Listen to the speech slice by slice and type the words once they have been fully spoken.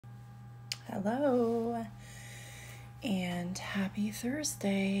Hello, and happy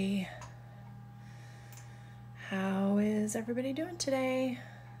Thursday. How is everybody doing today?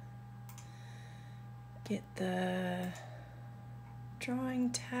 Get the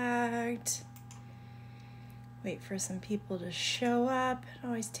drawing tagged. Wait for some people to show up. It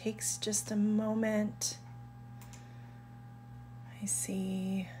always takes just a moment. I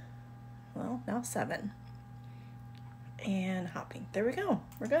see, well, now 7. And hopping. There we go.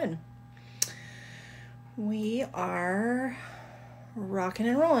 We're good. We are rocking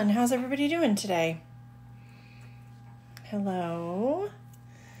and rolling. How's everybody doing today? Hello.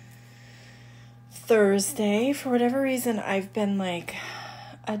 Thursday, for whatever reason, I've been like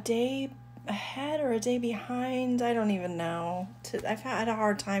a day ahead or a day behind. I don't even know. I've had a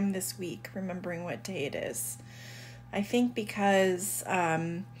hard time this week remembering what day it is. I think because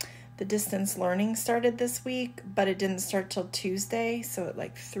the distance learning started this week, but it didn't start till Tuesday, so it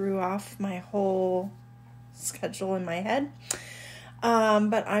like threw off my whole schedule in my head.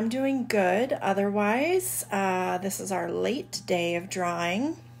 But I'm doing good. Otherwise, this is our late day of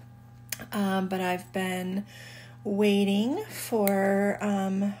drawing. But I've been waiting for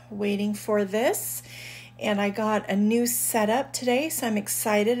this, and I got a new setup today, so I'm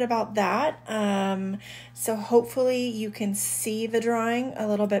excited about that. So hopefully you can see the drawing a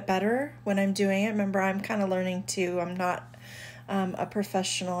little bit better when I'm doing it. Remember, I'm kind of learning too. I'm not a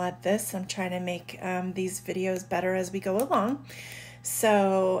professional at this. I'm trying to make these videos better as we go along.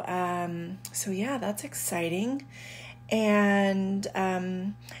 So yeah, that's exciting. And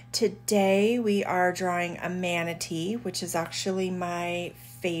today we are drawing a manatee, which is actually my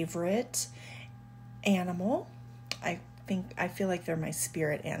favorite animal. I feel like they're my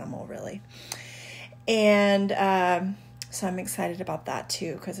spirit animal, really. And so I'm excited about that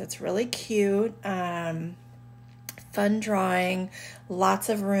too, because it's really cute. Fun drawing, lots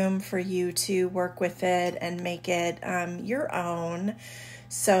of room for you to work with it and make it your own.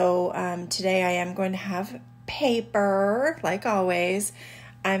 So today I am going to have paper, like always.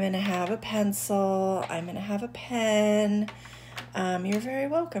 I'm going to have a pencil. I'm going to have a pen. You're very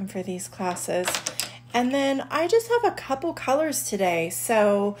welcome for these classes. And then I just have a couple colors today.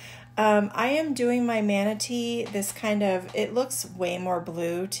 So I am doing my manatee, this kind of, it looks way more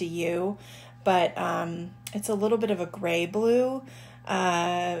blue to you, but it's a little bit of a gray blue.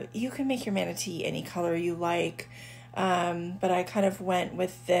 You can make your manatee any color you like, but I kind of went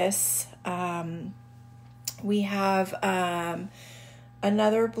with this. We have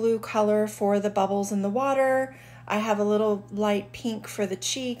another blue color for the bubbles in the water. I have a little light pink for the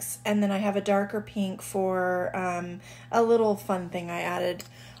cheeks, and then I have a darker pink for a little fun thing I added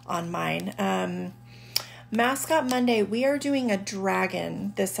on mine. Mascot Monday, we are doing a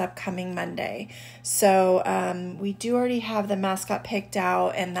dragon this upcoming Monday. So we do already have the mascot picked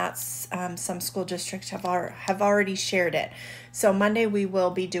out, and that's some school districts have already shared it. So Monday we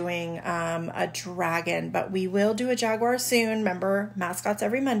will be doing a dragon, but we will do a jaguar soon. Remember, mascots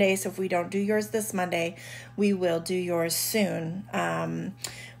every Monday, so if we don't do yours this Monday, we will do yours soon.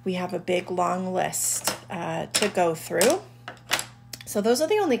 We have a big long list to go through. So those are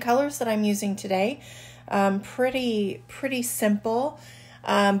the only colors that I'm using today. Pretty simple,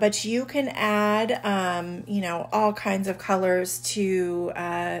 but you can add, all kinds of colors to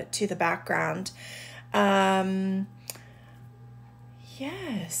the background.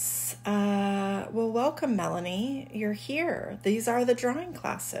 Yes. Well, welcome, Melanie. You're here. These are the drawing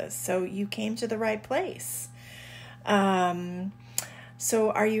classes, so you came to the right place. So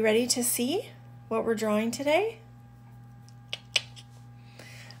are you ready to see what we're drawing today?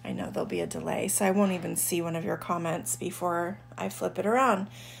 I know there'll be a delay, so I won't even see one of your comments before I flip it around.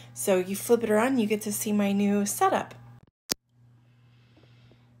 So you flip it around, you get to see my new setup.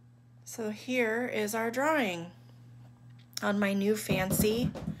 So here is our drawing on my new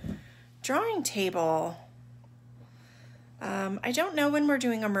fancy drawing table. I don't know when we're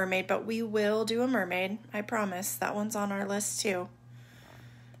doing a mermaid, but we will do a mermaid. I promise. That one's on our list too.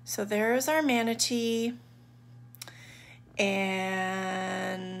 So there's our manatee.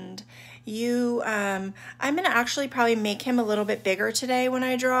 And I'm going to actually probably make him a little bit bigger today when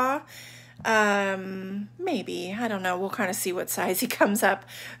I draw. Maybe, I don't know. We'll kind of see what size he comes up,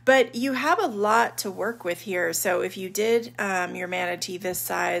 but you have a lot to work with here. So if you did, your manatee this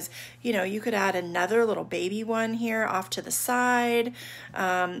size, you could add another little baby one here off to the side.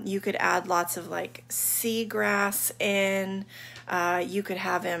 You could add lots of like seagrass in, you could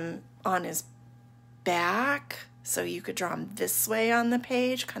have him on his back. So you could draw him this way on the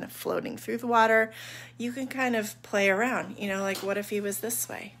page, kind of floating through the water. You can kind of play around, like what if he was this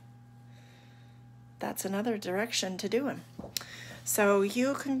way? That's another direction to do him. So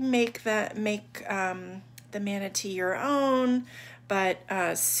you can make the manatee your own, but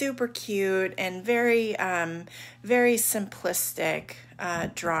super cute and very simplistic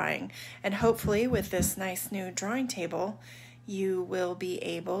drawing. And hopefully with this nice new drawing table, you will be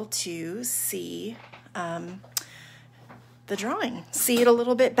able to see the drawing, see it a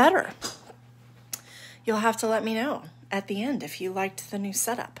little bit better. You'll have to let me know at the end if you liked the new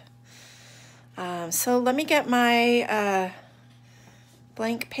setup. So let me get my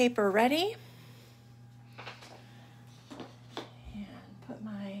blank paper ready. And put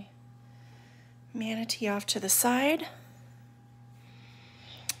my manatee off to the side.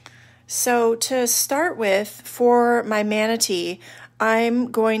 So to start with, for my manatee,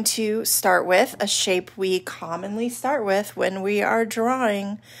 I'm going to start with a shape we commonly start with when we are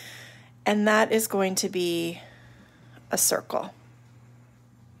drawing, and that is going to be a circle.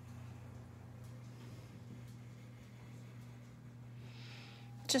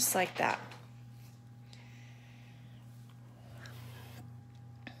 Just like that.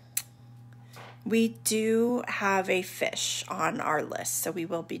 We do have a fish on our list, so we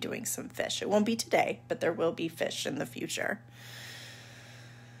will be doing some fish. It won't be today, but there will be fish in the future.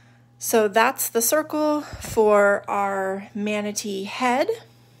 So that's the circle for our manatee head.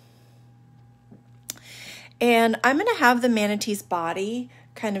 And I'm going to have the manatee's body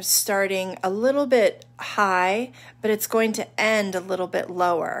kind of starting a little bit high, but it's going to end a little bit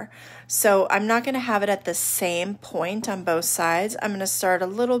lower. So I'm not going to have it at the same point on both sides. I'm going to start a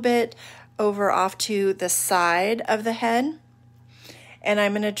little bit over off to the side of the head, and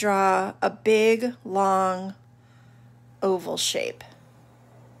I'm going to draw a big, long oval shape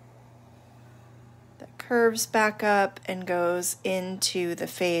that curves back up and goes into the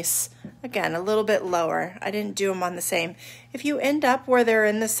face. Again, a little bit lower. I didn't do them on the same. If you end up where they're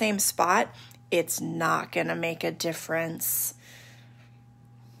in the same spot, it's not going to make a difference.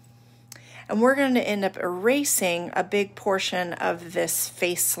 And we're going to end up erasing a big portion of this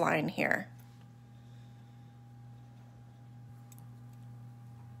face line here.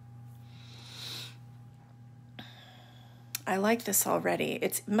 I like this already.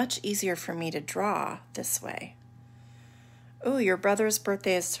 It's much easier for me to draw this way. Oh, your brother's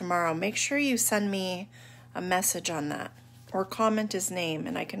birthday is tomorrow. Make sure you send me a message on that, or comment his name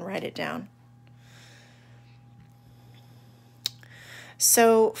and I can write it down.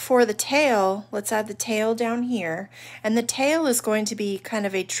 So for the tail, let's add the tail down here. And the tail is going to be kind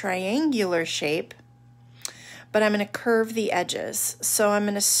of a triangular shape, but I'm going to curve the edges. So I'm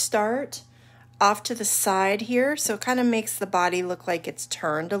going to start off to the side here, so it kind of makes the body look like it's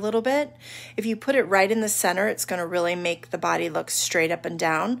turned a little bit. If you put it right in the center, it's going to really make the body look straight up and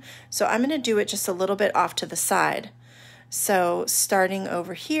down. So I'm going to do it just a little bit off to the side. So starting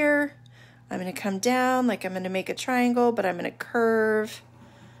over here, I'm going to come down like I'm going to make a triangle, but I'm going to curve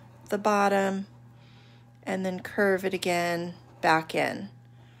the bottom and then curve it again back in.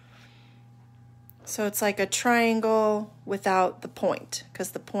 So it's like a triangle without the point,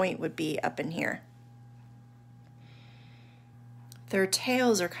 because the point would be up in here. Their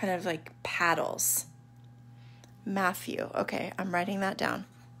tails are kind of like paddles. Matthew. Okay, I'm writing that down.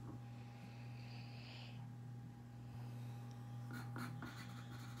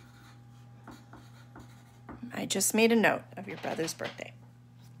 I just made a note of your brother's birthday.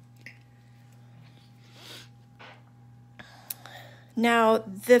 Now,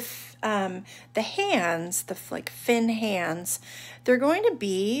 the hands, the like fin hands, they're going to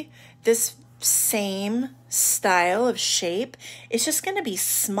be this same style of shape. It's just going to be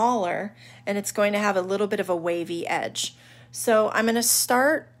smaller, and it's going to have a little bit of a wavy edge. So I'm going to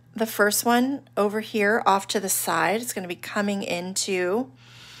start the first one over here off to the side. It's going to be coming into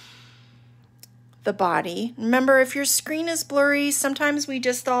the body. Remember, if your screen is blurry, sometimes we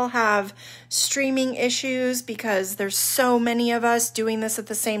just all have streaming issues because there's so many of us doing this at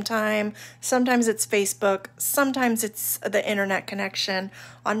the same time. Sometimes it's Facebook, sometimes it's the internet connection.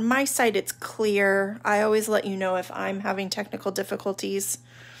 On my side, it's clear. I always let you know if I'm having technical difficulties.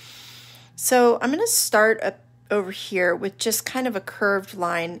 So I'm going to start up over here with just kind of a curved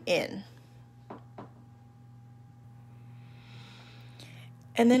line in.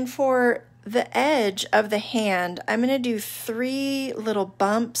 And then for the edge of the hand, I'm going to do 3 little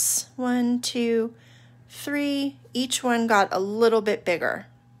bumps. 1, 2, 3. Each one got a little bit bigger.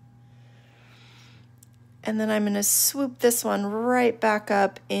 And then I'm going to swoop this one right back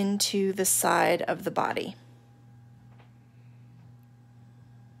up into the side of the body.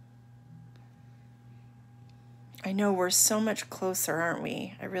 I know we're so much closer, aren't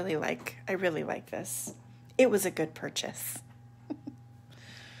we? I really like this. It was a good purchase.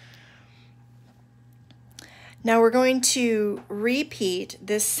 Now we're going to repeat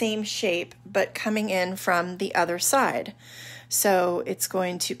this same shape, but coming in from the other side. So it's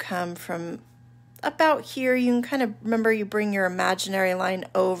going to come from about here. You can kind of remember, you bring your imaginary line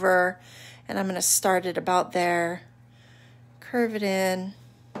over, and I'm going to start it about there, curve it in,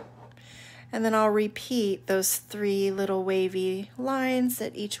 and then I'll repeat those 3 little wavy lines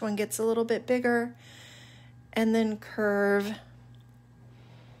that each one gets a little bit bigger, and then curve.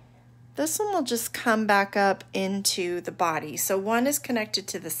 This one will just come back up into the body. So one is connected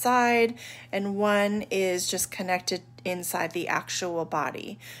to the side and one is just connected inside the actual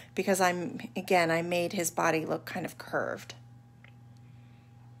body, because I made his body look kind of curved.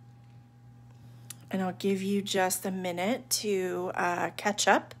 And I'll give you just a minute to catch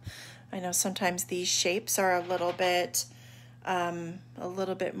up. I know sometimes these shapes are a little bit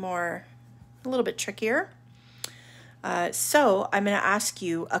trickier. So I'm going to ask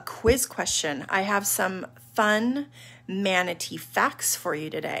you a quiz question. I have some fun manatee facts for you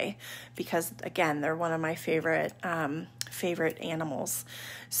today because, again, they're one of my favorite animals.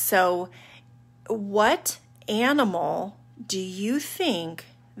 So what animal do you think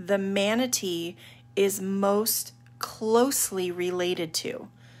the manatee is most closely related to?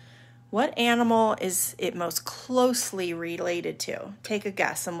 What animal is it most closely related to? Take a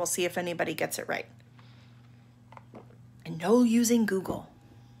guess and we'll see if anybody gets it right. And no using Google.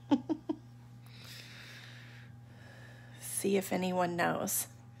 See if anyone knows.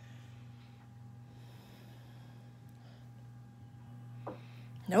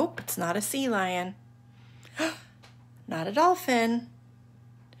 Nope, it's not a sea lion. Not a dolphin.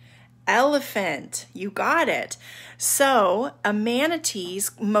 Elephant. You got it. So a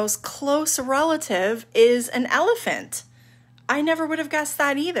manatee's most close relative is an elephant. I never would have guessed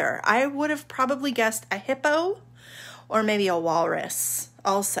that either. I would have probably guessed a hippo or maybe a walrus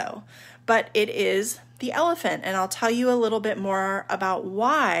also, but it is the elephant. And I'll tell you a little bit more about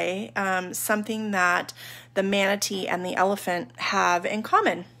why, something that the manatee and the elephant have in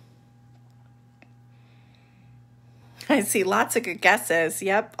common. I see lots of good guesses.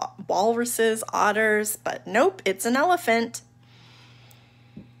 Yep, walruses, otters, but nope, it's an elephant.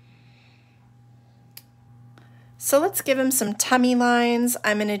 So let's give him some tummy lines.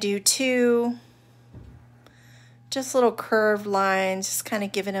 I'm going to do 2. Just little curved lines, just kind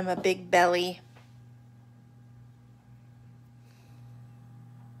of giving him a big belly.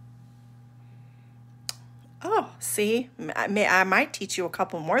 Oh, see, I might teach you a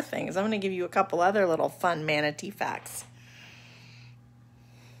couple more things. I'm going to give you a couple other little fun manatee facts.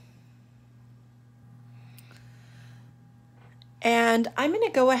 And I'm going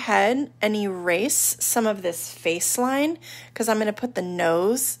to go ahead and erase some of this face line because I'm going to put the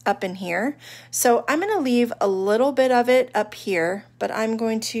nose up in here. So I'm going to leave a little bit of it up here, but I'm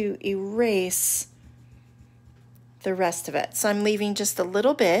going to erase the rest of it. So I'm leaving just a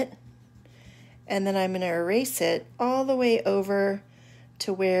little bit, and then I'm going to erase it all the way over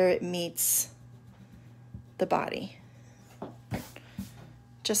to where it meets the body.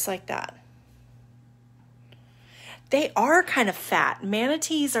 Just like that. They are kind of fat.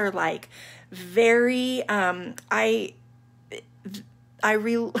 Manatees are like very, I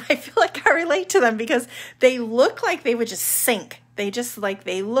feel like I relate to them because they look like they would just sink. They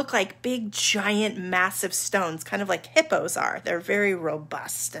look like big, giant, massive stones, kind of like hippos are. They're very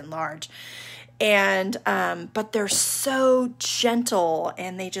robust and large. And, but they're so gentle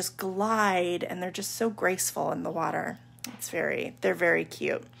and they just glide and they're just so graceful in the water. They're very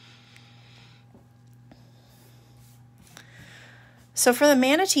cute. So for the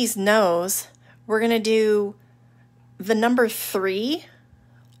manatee's nose, we're going to do the number 3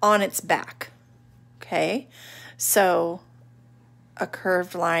 on its back. Okay, so a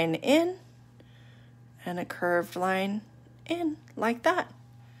curved line in and a curved line in like that.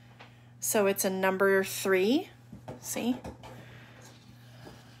 So it's a number 3. See?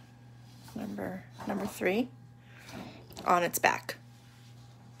 Number 3 on its back.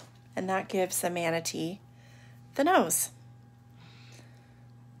 And that gives the manatee the nose.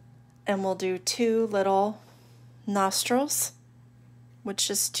 And we'll do 2 little nostrils,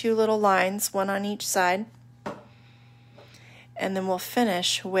 which is 2 little lines, one on each side. And then we'll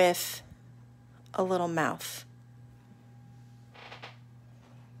finish with a little mouth.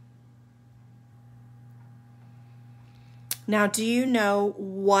 Now, do you know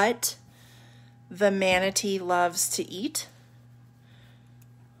what the manatee loves to eat?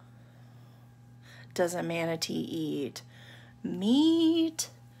 Does a manatee eat meat?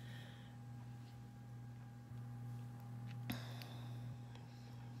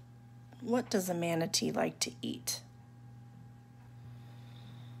 What does a manatee like to eat?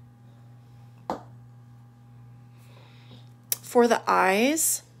 For the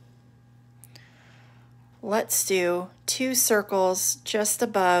eyes, let's do 2 circles just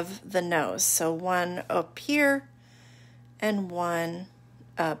above the nose. So one up here and one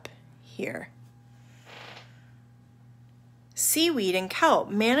up here. Seaweed and kelp.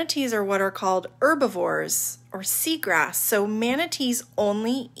 Manatees are what are called herbivores or seagrass. So manatees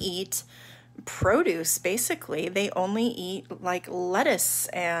only eat produce, basically. They only eat like lettuce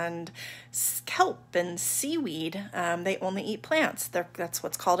and kelp and seaweed. They only eat plants. That's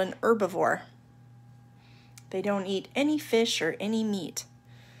what's called an herbivore. They don't eat any fish or any meat.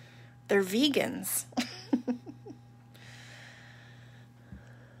 They're vegans.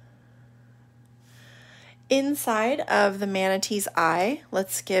 Inside of the manatee's eye,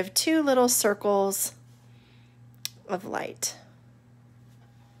 let's give 2 little circles of light,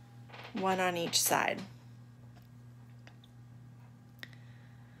 one on each side.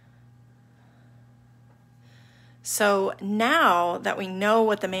 So now that we know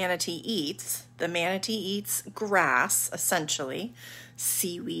what the manatee eats grass, essentially,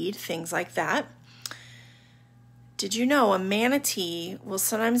 seaweed, things like that. Did you know a manatee will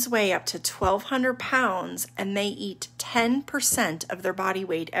sometimes weigh up to 1,200 pounds and they eat 10% of their body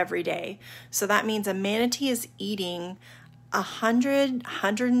weight every day? So that means a manatee is eating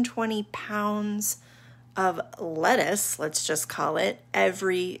 120 pounds of lettuce, let's just call it,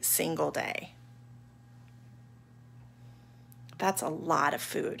 every single day. That's a lot of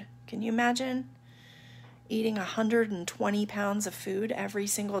food. Can you imagine eating 120 pounds of food every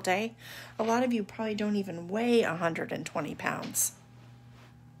single day? A lot of you probably don't even weigh 120 pounds.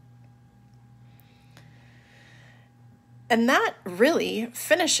 And that really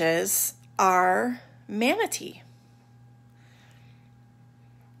finishes our manatee.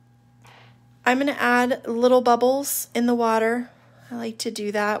 I'm going to add little bubbles in the water. I like to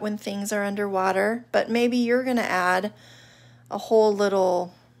do that when things are underwater, but maybe you're going to add a whole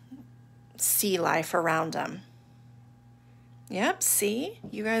little sea life around them. Yep, see?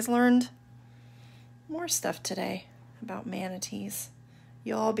 You guys learned more stuff today about manatees.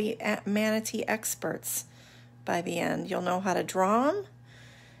 You'll all be manatee experts by the end. You'll know how to draw them,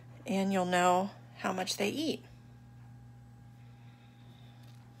 and you'll know how much they eat.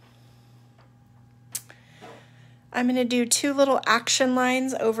 I'm going to do 2 little action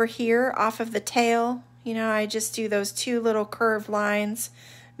lines over here off of the tail. You know, I just do those 2 little curved lines.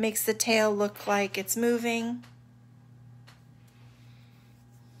 Makes the tail look like it's moving.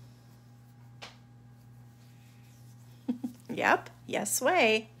 Yep, yes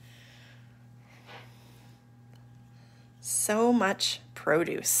way. So much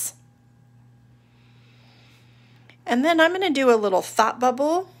produce. And then I'm going to do a little thought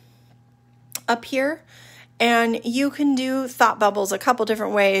bubble up here. And you can do thought bubbles a couple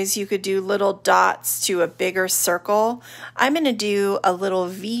different ways. You could do little dots to a bigger circle. I'm going to do a little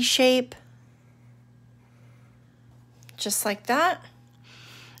V shape, just like that.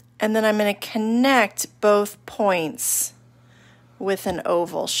 And then I'm going to connect both points with an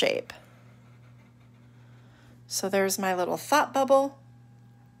oval shape. So there's my little thought bubble.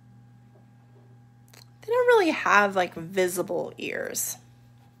 They don't really have like visible ears.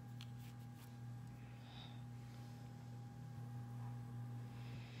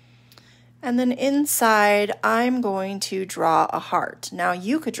 And then inside, I'm going to draw a heart. Now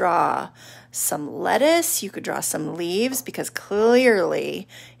you could draw some lettuce, you could draw some leaves, because clearly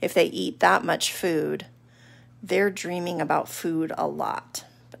if they eat that much food, they're dreaming about food a lot.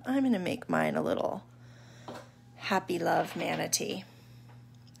 But I'm going to make mine a little happy love manatee.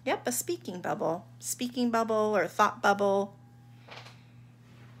 Yep, a speaking bubble or thought bubble.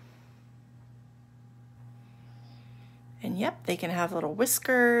 And yep, they can have little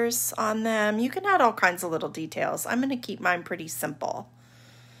whiskers on them. You can add all kinds of little details. I'm going to keep mine pretty simple.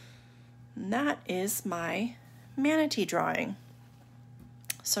 And that is my manatee drawing.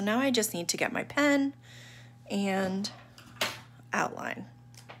 So now I just need to get my pen and outline.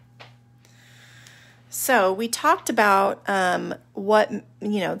 So we talked about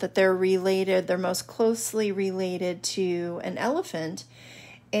that they're related, they're most closely related to an elephant.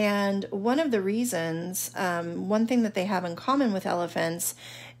 And one of the reasons, one thing that they have in common with elephants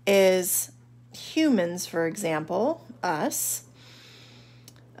is humans, for example, us.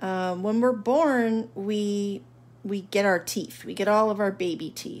 When we're born, we get our teeth. We get all of our baby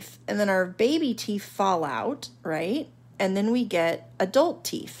teeth. And then our baby teeth fall out, right? And then we get adult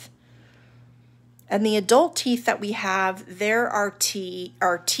teeth. And the adult teeth that we have, they're our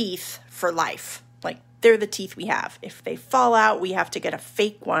teeth for life. They're the teeth we have. If they fall out, we have to get a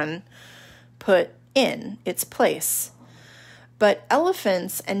fake one put in its place. But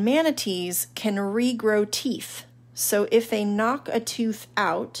elephants and manatees can regrow teeth. So if they knock a tooth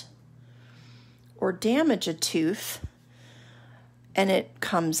out or damage a tooth and it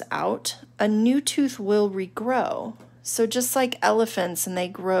comes out, a new tooth will regrow. So just like elephants, and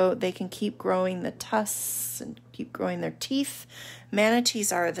they can keep growing the tusks and keep growing their teeth,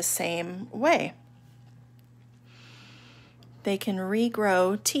 manatees are the same way. They can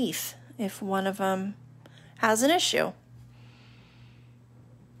regrow teeth if one of them has an issue.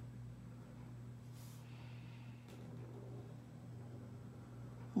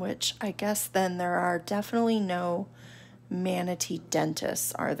 Which I guess then there are definitely no manatee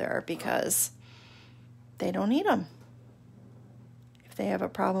dentists, are there? Because they don't need them. If they have a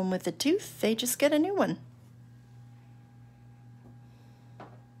problem with a tooth, they just get a new one.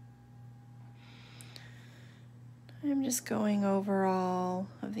 I'm just going over all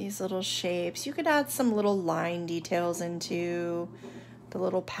of these little shapes. You could add some little line details into the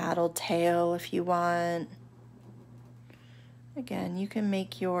little paddle tail if you want. Again, you can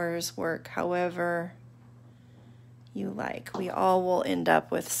make yours work however you like. We all will end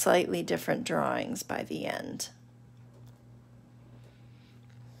up with slightly different drawings by the end.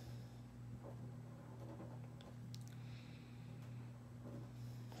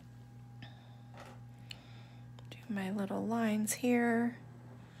 Do my little lines here.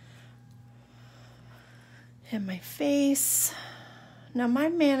 And my face. Now my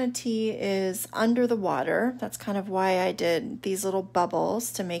manatee is under the water. That's kind of why I did these little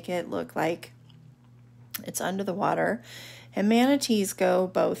bubbles, to make it look like it's under the water. And manatees go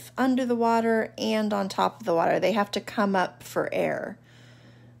both under the water and on top of the water. They have to come up for air.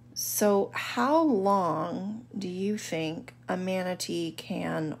 So how long do you think a manatee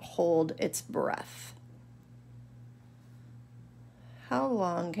can hold its breath? How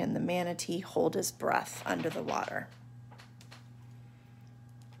long can the manatee hold his breath under the water?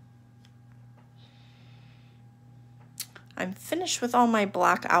 I'm finished with all my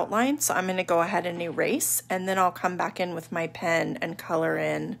black outlines, so I'm going to go ahead and erase, and then I'll come back in with my pen and color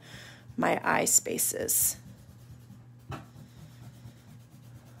in my eye spaces.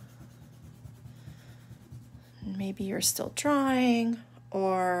 Maybe you're still drawing,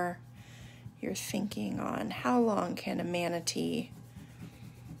 or you're thinking on how long can a manatee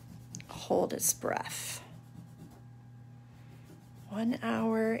hold its breath. 1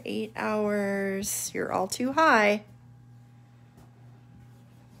 hour, 8 hours, you're all too high.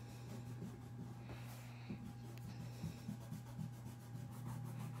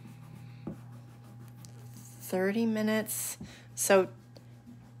 30 minutes. So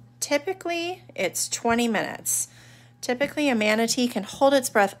typically it's 20 minutes. Typically a manatee can hold its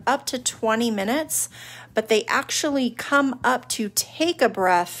breath up to 20 minutes, but they actually come up to take a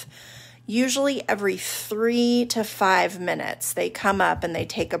breath usually every 3 to 5 minutes. They come up and they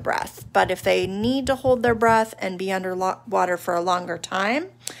take a breath. But if they need to hold their breath and be underwater for a longer time,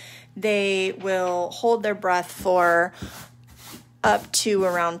 they will hold their breath for up to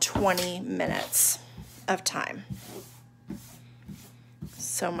around 20 minutes of time.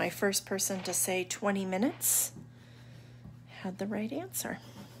 So my first person to say 20 minutes had the right answer.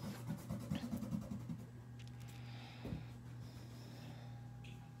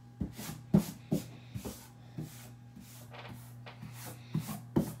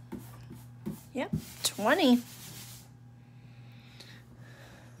 Yep, 20.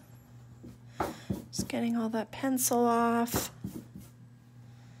 Just getting all that pencil off.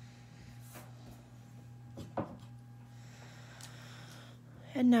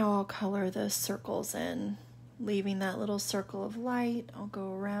 And now I'll color the circles in, leaving that little circle of light. I'll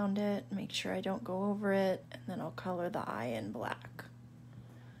go around it, make sure I don't go over it, and then I'll color the eye in black.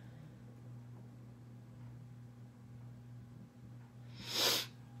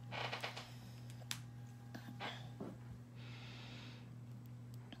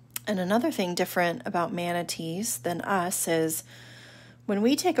 And another thing different about manatees than us is when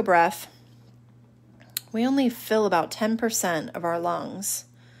we take a breath, we only fill about 10% of our lungs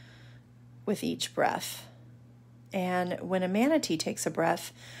with each breath. And when a manatee takes a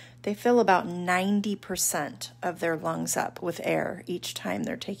breath, they fill about 90% of their lungs up with air each time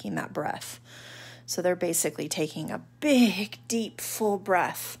they're taking that breath. So they're basically taking a big, deep, full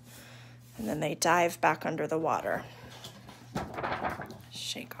breath, and then they dive back under the water.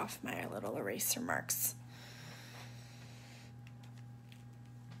 Shake off my little eraser marks.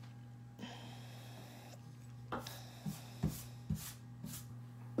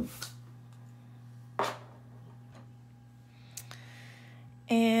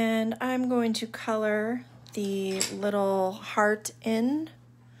 And I'm going to color the little heart in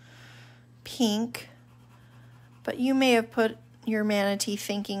pink, but you may have put your manatee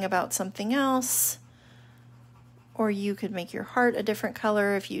thinking about something else, Or you could make your heart a different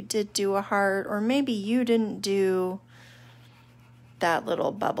color if you did do a heart, or maybe you didn't do that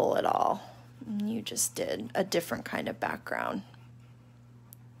little bubble at all. You just did a different kind of background.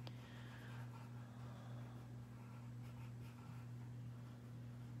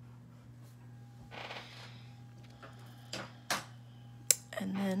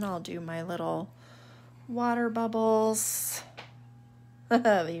 And then I'll do my little water bubbles.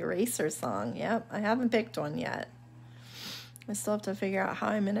 The eraser song. Yep, I haven't picked one yet. I still have to figure out how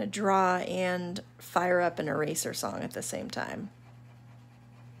I'm going to draw and fire up an eraser song at the same time.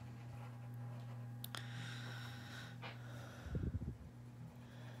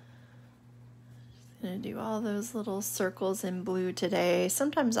 I'm going to do all those little circles in blue today.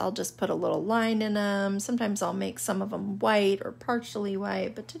 Sometimes I'll just put a little line in them. Sometimes I'll make some of them white or partially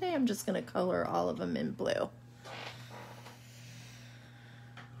white, but today I'm just going to color all of them in blue.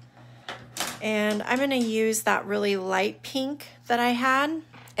 And I'm going to use that really light pink that I had,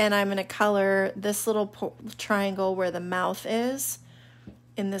 and I'm going to color this little triangle where the mouth is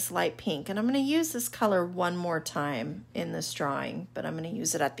in this light pink. And I'm going to use this color one more time in this drawing, but I'm going to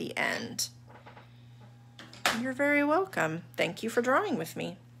use it at the end. You're very welcome. Thank you for drawing with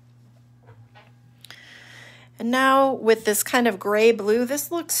me. And now with this kind of gray blue,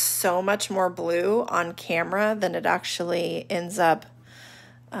 this looks so much more blue on camera than it actually ends up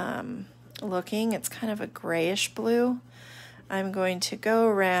looking. It's kind of a grayish blue. I'm going to go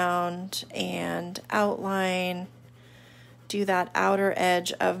around and outline, do that outer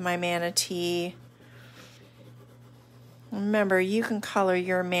edge of my manatee. Remember, you can color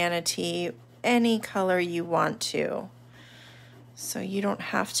your manatee any color you want to. So you don't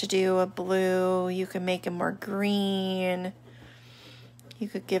have to do a blue. You can make him more green. You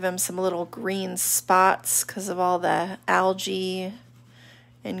could give him some little green spots because of all the algae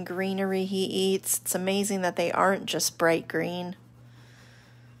and greenery he eats. It's amazing that they aren't just bright green.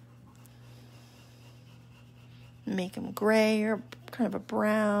 Make him gray or kind of a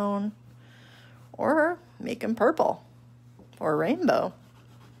brown, or make him purple or rainbow.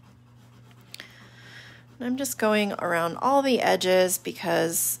 And I'm just going around all the edges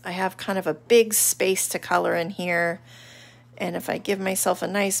because I have kind of a big space to color in here. And if I give myself a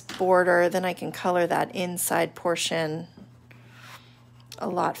nice border, then I can color that inside portion a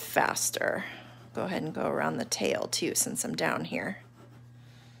lot faster. Go ahead and go around the tail too, since I'm down here.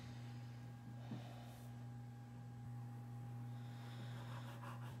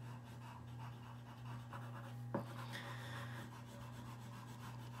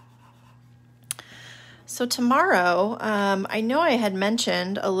 So tomorrow, I know I had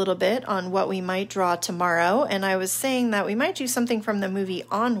mentioned a little bit on what we might draw tomorrow, and I was saying that we might do something from the movie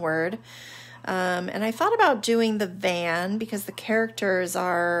Onward. And I thought about doing the van because the characters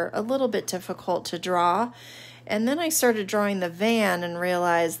are a little bit difficult to draw. And then I started drawing the van and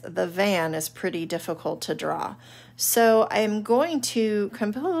realized the van is pretty difficult to draw. So I'm going to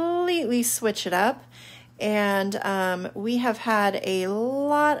completely switch it up. And we have had a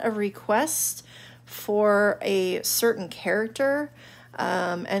lot of requests for a certain character.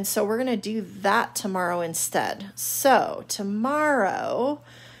 And so we're going to do that tomorrow instead. So tomorrow,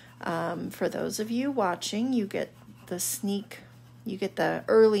 for those of you watching, you get the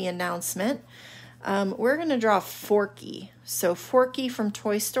early announcement. We're going to draw Forky. So Forky from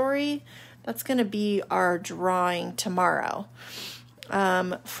Toy Story, that's going to be our drawing tomorrow.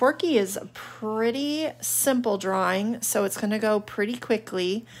 Forky is a pretty simple drawing, so it's going to go pretty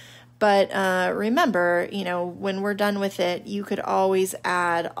quickly. But remember, when we're done with it, you could always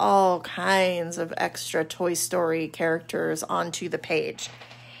add all kinds of extra Toy Story characters onto the page.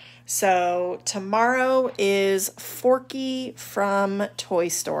 So tomorrow is Forky from Toy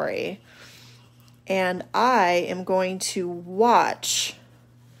Story. And I am going to watch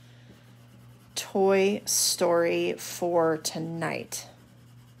Toy Story 4 tonight.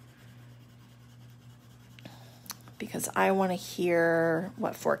 Because I want to hear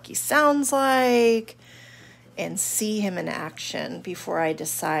what Forky sounds like and see him in action before I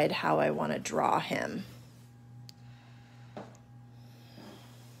decide how I want to draw him.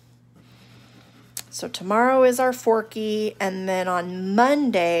 So tomorrow is our Forky, and then on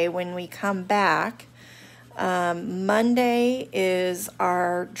Monday when we come back, Monday is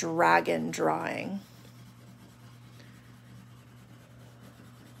our dragon drawing.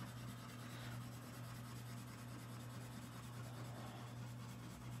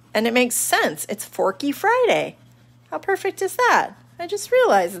 And it makes sense. It's Forky Friday. How perfect is that? I just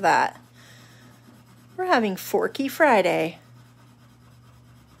realized that. We're having Forky Friday.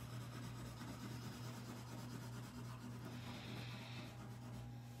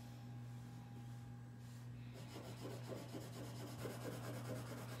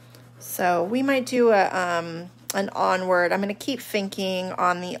 So we might do an onward. I'm going to keep thinking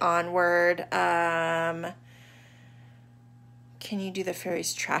on the onward. Can you do the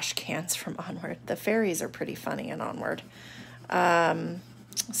fairies trash cans from Onward? The fairies are pretty funny in Onward.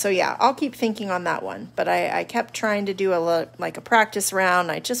 So yeah, I'll keep thinking on that one. But I kept trying to do a practice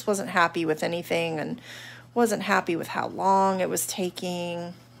round. I just wasn't happy with anything and wasn't happy with how long it was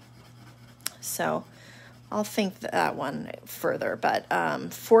taking. So I'll think that one further. But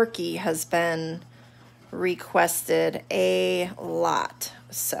Forky has been requested a lot.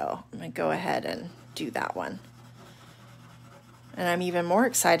 So I'm going to go ahead and do that one. And I'm even more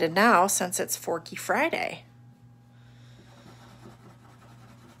excited now since it's Forky Friday.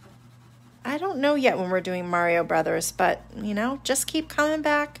 I don't know yet when we're doing Mario Brothers, but, you know, just keep coming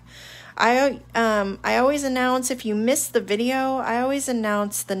back. I always announce, if you missed the video, I always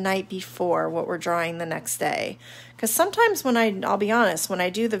announce the night before what we're drawing the next day. Because sometimes I'll be honest, when I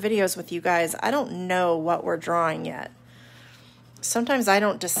do the videos with you guys, I don't know what we're drawing yet. Sometimes I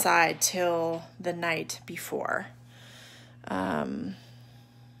don't decide till the night before.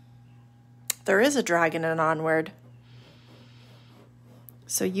 There is a dragon in Onward.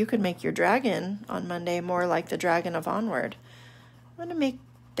 So you could make your dragon on Monday more like the dragon of Onward. I'm going to make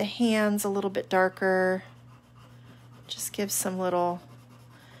the hands a little bit darker. Just give some little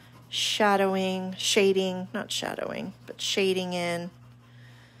shading in.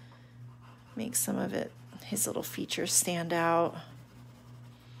 Make some of his little features stand out.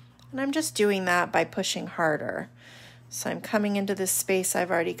 And I'm just doing that by pushing harder. So I'm coming into this space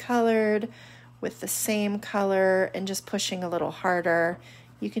I've already colored with the same color and just pushing a little harder.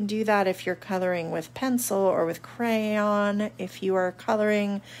 You can do that if you're coloring with pencil or with crayon. If you are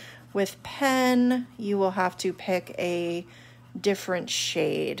coloring with pen, you will have to pick a different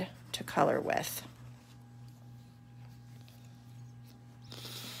shade to color with.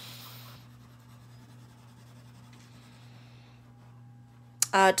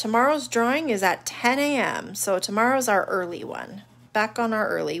 Tomorrow's drawing is at 10 a.m. So tomorrow's our early one. Back on our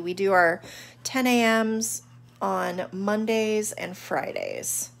early. We do our 10 a.m.s on Mondays and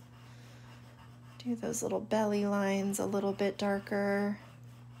Fridays. Do those little belly lines a little bit darker.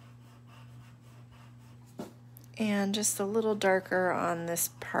 And just a little darker on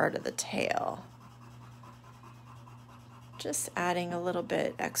this part of the tail. Just adding a little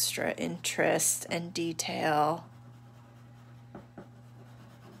bit extra interest and detail.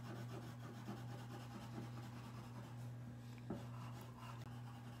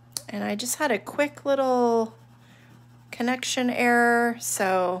 And I just had a quick little connection error,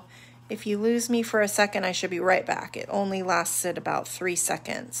 so if you lose me for a second, I should be right back. It only lasted about 3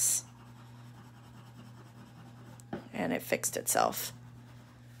 seconds. And it fixed itself.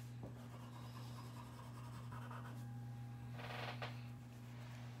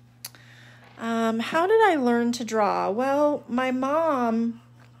 How did I learn to draw? Well, my mom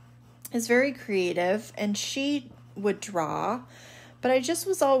is very creative, and she would draw. But I just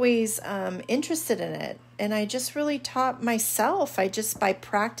was always interested in it. And I just really taught myself. By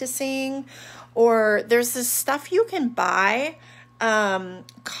practicing, or there's this stuff you can buy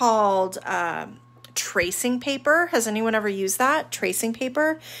called tracing paper. Has anyone ever used that? Tracing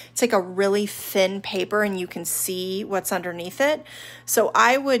paper. It's like a really thin paper and you can see what's underneath it. So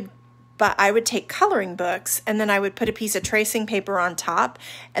I would take coloring books and then I would put a piece of tracing paper on top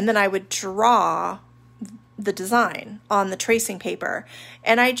and then I would draw the design on the tracing paper.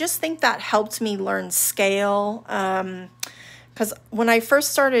 And I just think that helped me learn scale. Because when I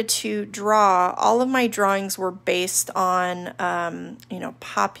first started to draw, all of my drawings were based on,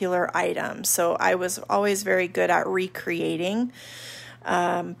 popular items. So I was always very good at recreating.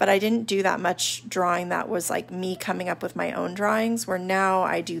 But I didn't do that much drawing that was like me coming up with my own drawings, where now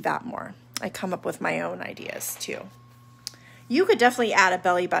I do that more. I come up with my own ideas too. You could definitely add a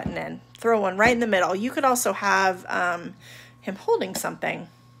belly button in. Throw one right in the middle. You could also have him holding something.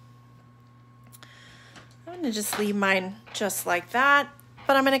 I'm going to just leave mine just like that.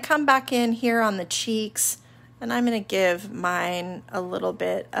 But I'm going to come back in here on the cheeks. And I'm going to give mine a little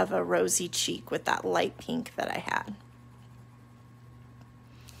bit of a rosy cheek with that light pink that I had.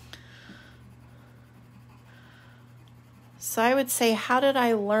 So I would say, how did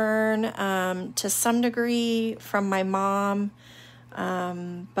I learn? To some degree from my mom.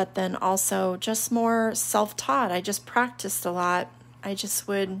 But then also just more self-taught. I just practiced a lot. I just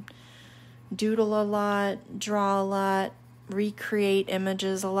would doodle a lot, draw a lot, recreate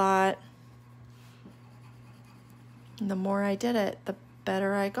images a lot. And the more I did it, the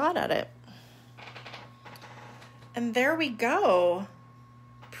better I got at it. And there we go.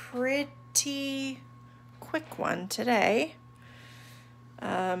 Pretty quick one today.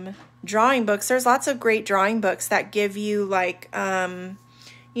 drawing books. There's lots of great drawing books that give you like,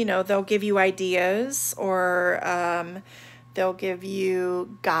 you know, they'll give you ideas, or they'll give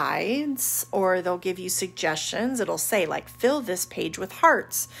you guides, or they'll give you suggestions. It'll say like, fill this page with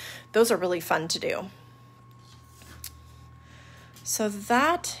hearts. Those are really fun to do. So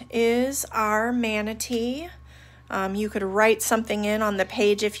that is our manatee. You could write something in on the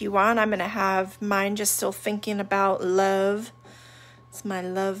page if you want. I'm going to have mine just still thinking about love. It's my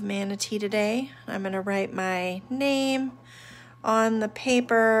love manatee today. I'm going to write my name on the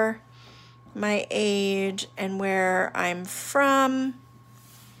paper, my age, and where I'm from.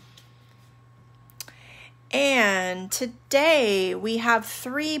 And today we have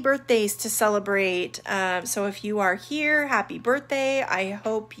 3 birthdays to celebrate. So if you are here, happy birthday. I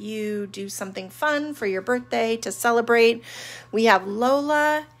hope you do something fun for your birthday to celebrate. We have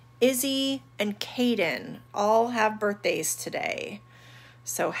Lola, Izzy, and Kaden all have birthdays today.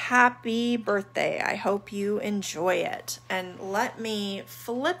 So happy birthday. I hope you enjoy it. And let me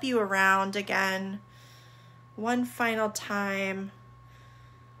flip you around again one final time.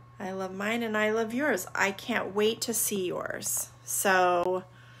 I love mine and I love yours. I can't wait to see yours. So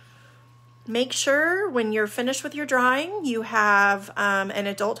make sure when you're finished with your drawing, you have an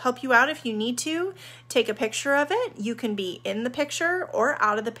adult help you out if you need to. Take a picture of it. You can be in the picture or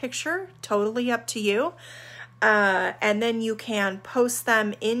out of the picture, totally up to you. And then you can post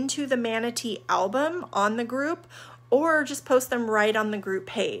them into the Manatee album on the group, or just post them right on the group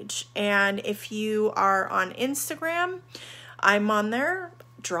page. And if you are on Instagram, I'm on there.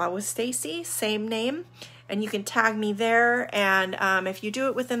 Draw with Stacy, same name, and you can tag me there. And if you do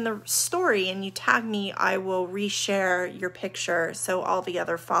it within the story and you tag me, I will reshare your picture so all the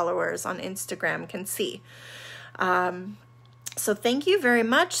other followers on Instagram can see. So thank you very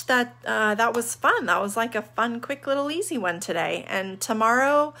much. That was fun. That was like a fun, quick little easy one today. And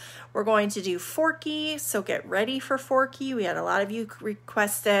tomorrow we're going to do Forky, so get ready for Forky. We had a lot of you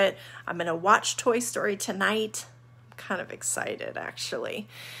request it. I'm going to watch Toy Story tonight. Kind of excited actually.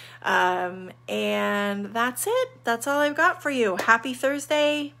 And that's it. That's all I've got for you. Happy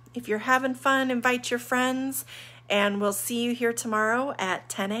Thursday. If you're having fun, invite your friends, and we'll see you here tomorrow at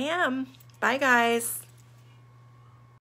 10 a.m. Bye guys.